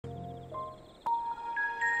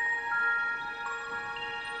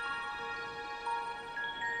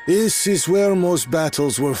This is where most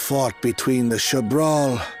battles were fought between the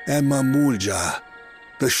Xbr'aal and Mamool Ja,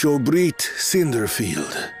 the Xobr'it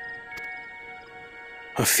Cinderfield.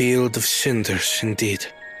 A field of cinders, indeed.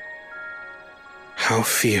 How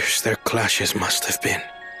fierce their clashes must have been.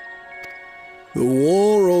 The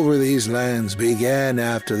war over these lands began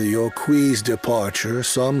after the Yokui's departure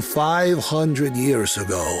some 500 years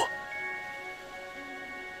ago.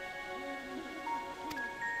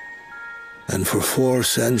 And for 4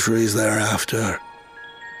 centuries thereafter,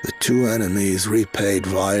 the two enemies repaid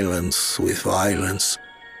violence with violence,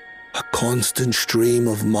 a constant stream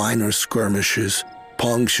of minor skirmishes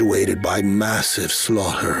punctuated by massive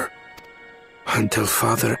slaughter. Until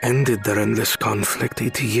Father ended their endless conflict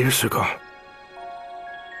 80 years ago.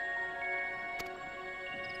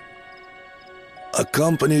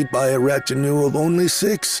 Accompanied by a retinue of only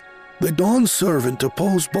 6, the Dawn Servant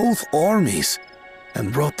opposed both armies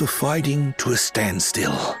and brought the fighting to a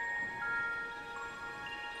standstill.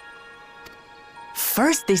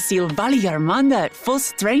 First they sealed Valley Armanda at full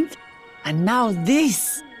strength, and now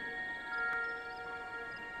this.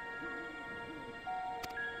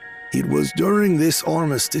 It was during this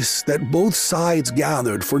armistice that both sides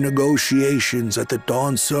gathered for negotiations at the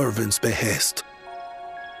Dawn Servant's behest.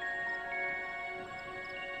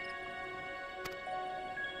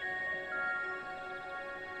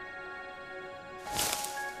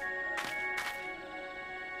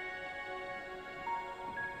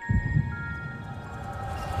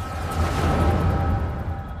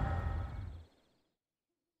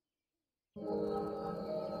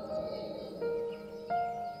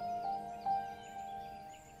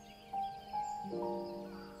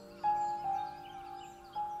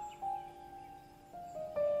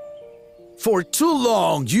 For too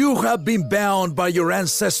long, you have been bound by your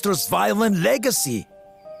ancestors' violent legacy.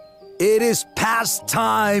 It is past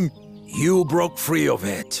time you broke free of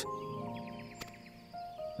it.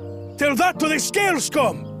 Tell that to the Scale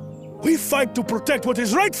Scum! We fight to protect what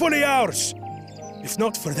is rightfully ours! If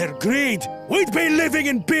not for their greed, we'd be living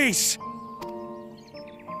in peace!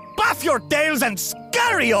 Puff your tails and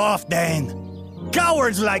scurry off, then!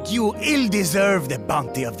 Cowards like you ill-deserve the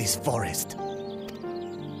bounty of this forest.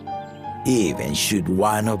 Even should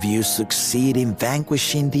one of you succeed in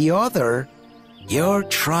vanquishing the other, your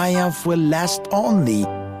triumph will last only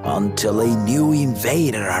until a new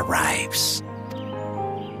invader arrives.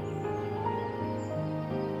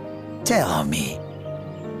 Tell me,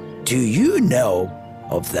 do you know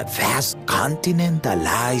of the vast continent that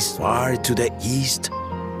lies far to the east,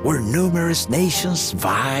 where numerous nations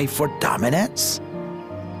vie for dominance?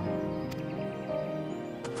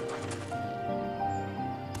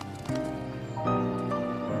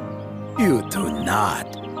 You do not.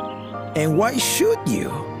 And why should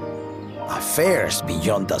you? Affairs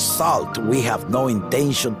beyond the salt we have no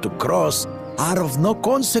intention to cross are of no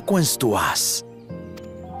consequence to us.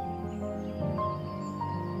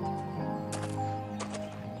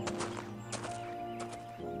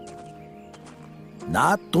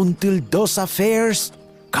 Not until those affairs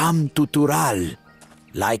come to Xbr'aal,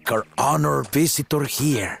 like our honored visitor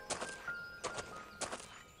here.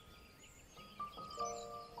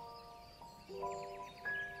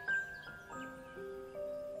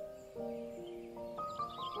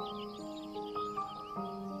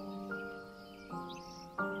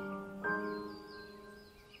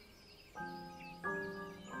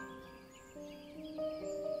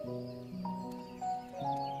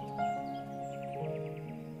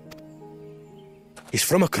 He's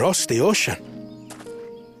from across the ocean.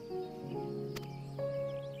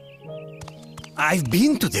 I've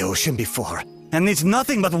been to the ocean before, and it's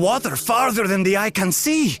nothing but water farther than the eye can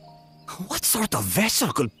see. What sort of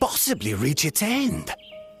vessel could possibly reach its end?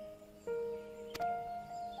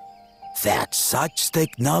 That such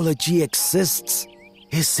technology exists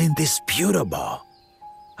is indisputable,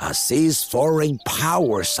 as is foreign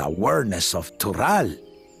powers' awareness of Xbr'aal.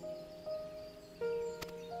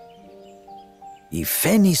 If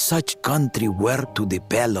any such country were to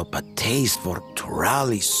develop a taste for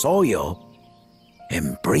Xbr'aali soil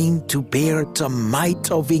and bring to bear the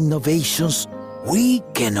might of innovations we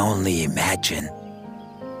can only imagine,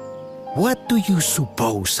 what do you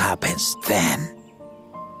suppose happens then?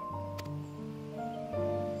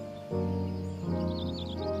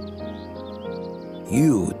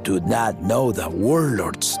 You do not know the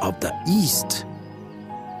warlords of the East,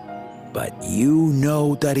 but you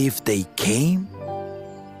know that if they came,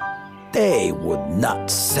 they would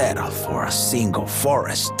not settle for a single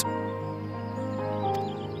forest.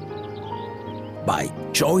 By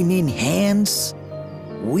joining hands,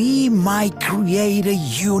 we might create a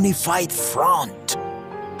unified front,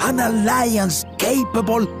 an alliance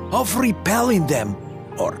capable of repelling them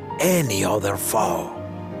or any other foe.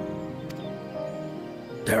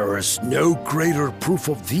 There is no greater proof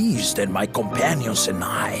of this than my companions and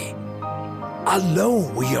I.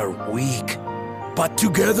 Alone we are weak, but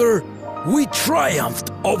together we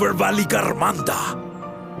triumphed over Valigarmanda.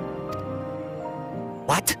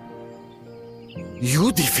 What?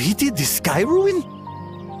 You defeated the Sky Ruin?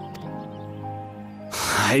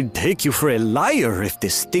 I'd take you for a liar if the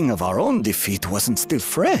sting of our own defeat wasn't still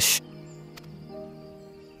fresh.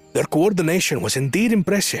 Their coordination was indeed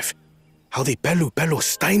impressive. How the Pelu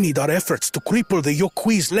stymied our efforts to cripple the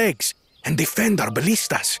Yokui's legs and defend our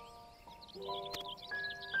ballistas.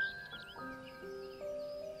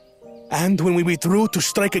 And when we withdrew to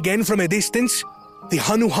strike again from a distance, the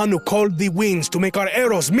Hanu called the winds to make our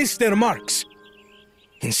arrows miss their marks.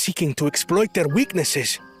 In seeking to exploit their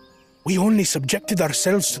weaknesses, we only subjected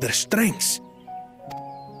ourselves to their strengths.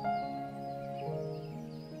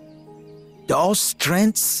 Those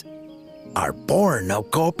strengths are born of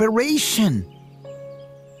cooperation,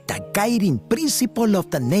 the guiding principle of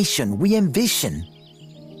the nation we envision.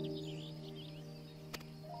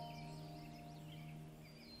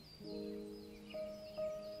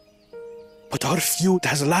 But our feud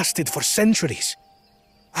has lasted for centuries.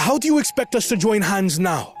 How do you expect us to join hands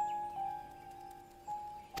now?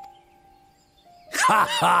 Ha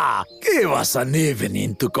ha! Give us an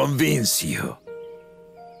evening to convince you.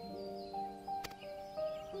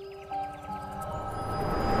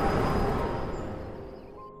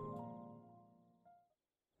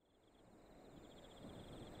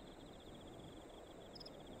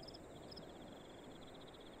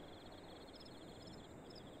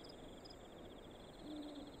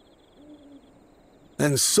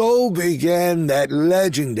 And so began that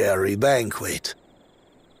legendary banquet.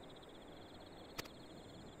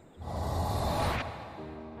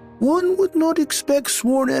 One would not expect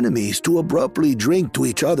sworn enemies to abruptly drink to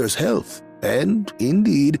each other's health, and,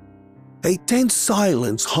 indeed, a tense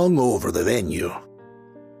silence hung over the venue.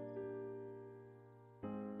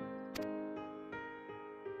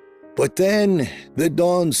 But then, the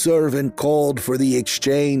dawn servant called for the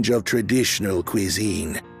exchange of traditional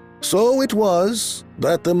cuisine. So it was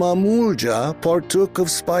that the Mamool Ja partook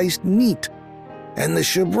of spiced meat, and the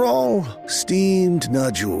Xbr'aal steamed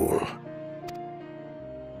najul.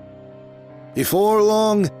 Before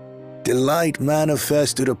long, delight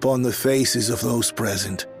manifested upon the faces of those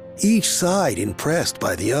present, each side impressed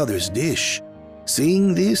by the other's dish.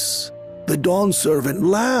 Seeing this, the dawn servant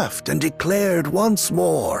laughed and declared once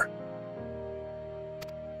more,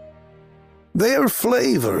 "Their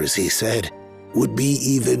flavors," he said, "would be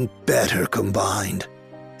even better combined,"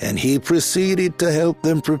 and he proceeded to help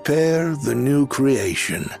them prepare the new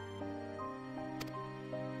creation.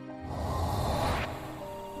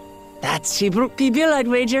 That's Xbr'aal, I'd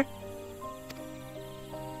wager.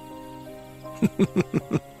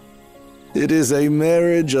 It is a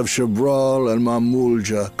marriage of Xbr'aal and Mamool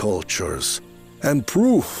Ja cultures, and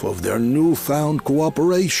proof of their newfound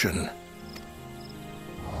cooperation.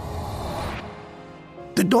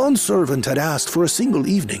 The dawn servant had asked for a single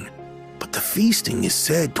evening, but the feasting is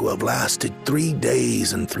said to have lasted 3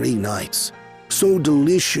 days and 3 nights. So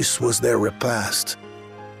delicious was their repast.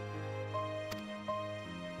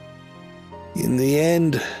 In the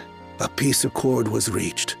end, a peace accord was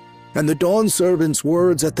reached, and the dawn servant's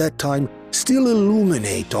words at that time still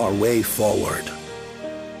illuminate our way forward.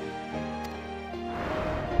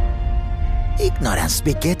 Ignorance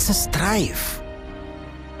begets strife.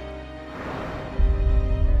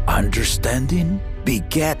 Understanding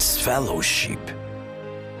begets fellowship.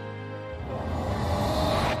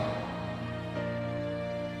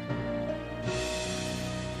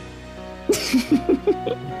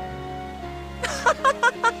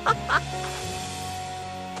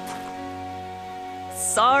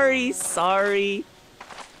 Sorry.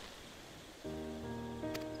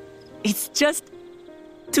 It's just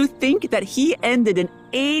to think that he ended an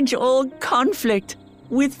age-old conflict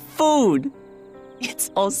with food.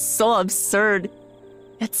 It's all so absurd.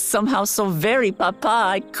 It's somehow so very papa,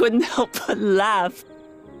 I couldn't help but laugh.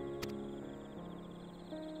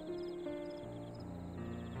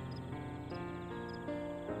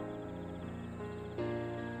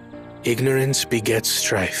 Ignorance begets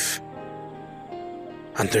strife.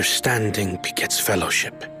 Understanding begets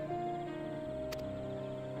fellowship.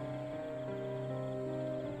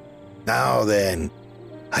 Now then,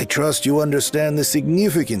 I trust you understand the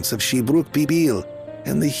significance of Xbr'aal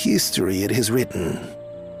and the history it has written.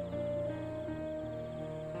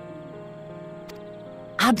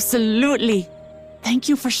 Absolutely. Thank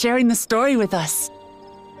you for sharing the story with us.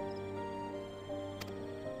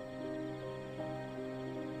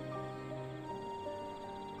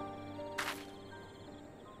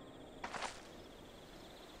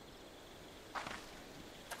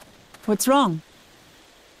 What's wrong?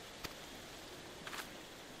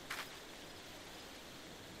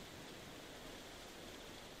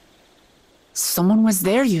 Someone was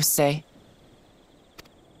there, you say?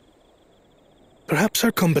 Perhaps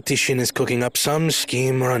our competition is cooking up some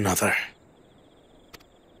scheme or another.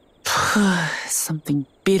 Something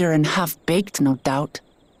bitter and half-baked, no doubt.